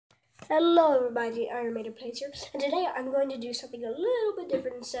Hello everybody, Iron Plays here, and today I'm going to do something a little bit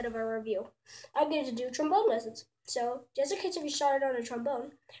different instead of a review. I'm going to do trombone lessons. So, just in case if you started on a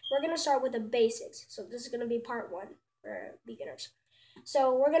trombone, we're going to start with the basics. So this is going to be part 1 for beginners.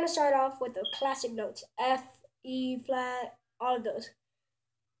 So we're going to start off with the classic notes, F, E, flat, all of those.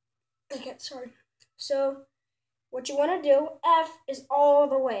 Okay, sorry. So, what you want to do, F is all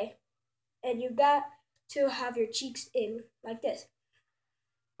the way, and you got to have your cheeks in, like this.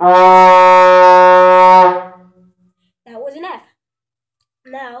 That was an F.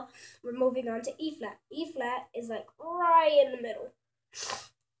 Now we're moving on to E flat. E flat is like right in the middle.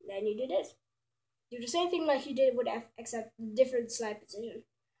 Then you do this. Do the same thing like you did with F, except different slide position.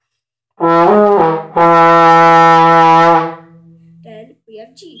 Then we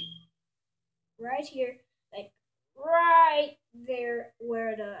have G. Right here, like right there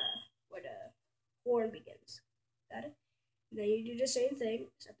where the horn begins. Got it? Then you do the same thing,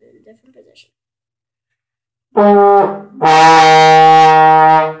 except in a different position.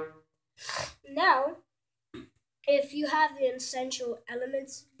 Now, if you have the Essential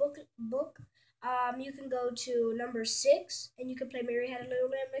Elements book, you can go to number 6, and you can play Mary Had a Little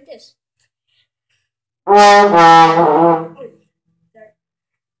Lamb like this. Like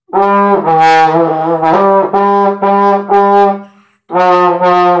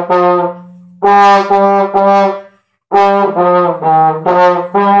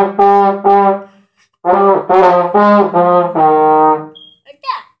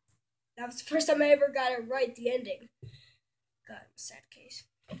that. That was the first time I ever got it right, the ending. God, sad case.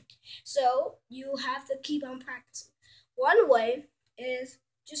 So, you have to keep on practicing. One way is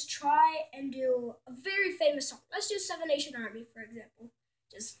just try and do a very famous song. Let's do Seven Nation Army, for example.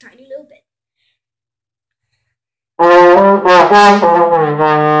 Just a tiny little bit.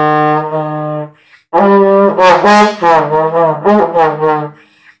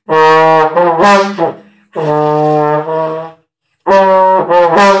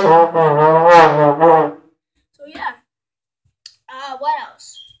 So yeah. What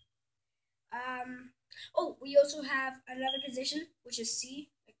else? Oh, we also have another position, which is C,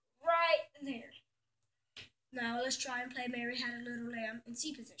 like right there. Now let's try and play Mary Had a Little Lamb in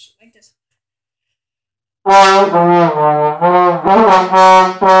C position, like this.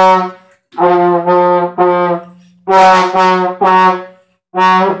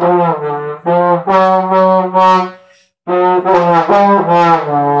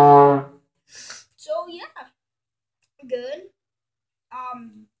 So yeah, good.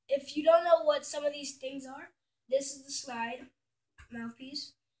 If you don't know what some of these things are, this is the slide,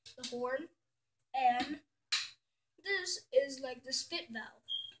 mouthpiece, the horn, and this is like the spit valve.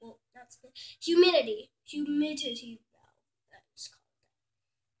 Well, not spit, humidity valve. That is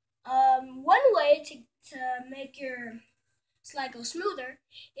called. One way to make your slide go smoother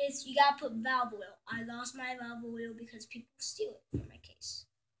is you gotta put valve oil. I lost my valve oil because people steal it from my case.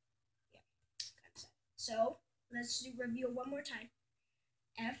 Yeah, kind of sad. So let's do review one more time.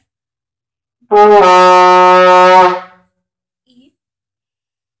 F, E,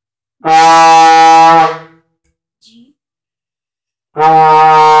 G,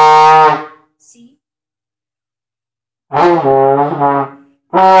 C.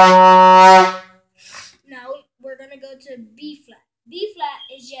 Now we're gonna go to B flat. B flat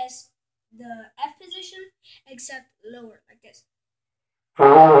is just the F position, except lower, like this.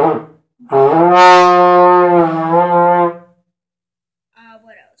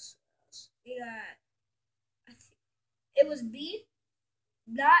 What else? We got, it was B,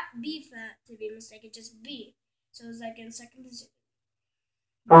 not B flat to be mistaken, just B. So it's like in second position.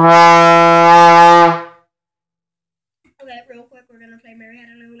 Okay, real quick, we're gonna play Mary Had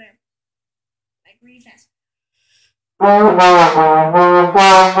a Little Lamb. Like really fast.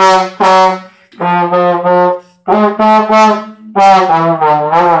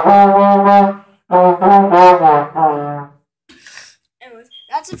 Anyways,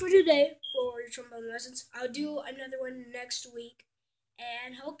 that's it for today for your trombone lessons. I'll do another one next week,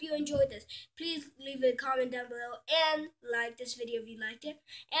 and hope you enjoyed this. Please leave a comment down below and like this video if you liked it,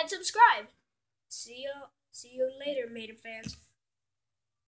 and subscribe. See you later, Maiden fans.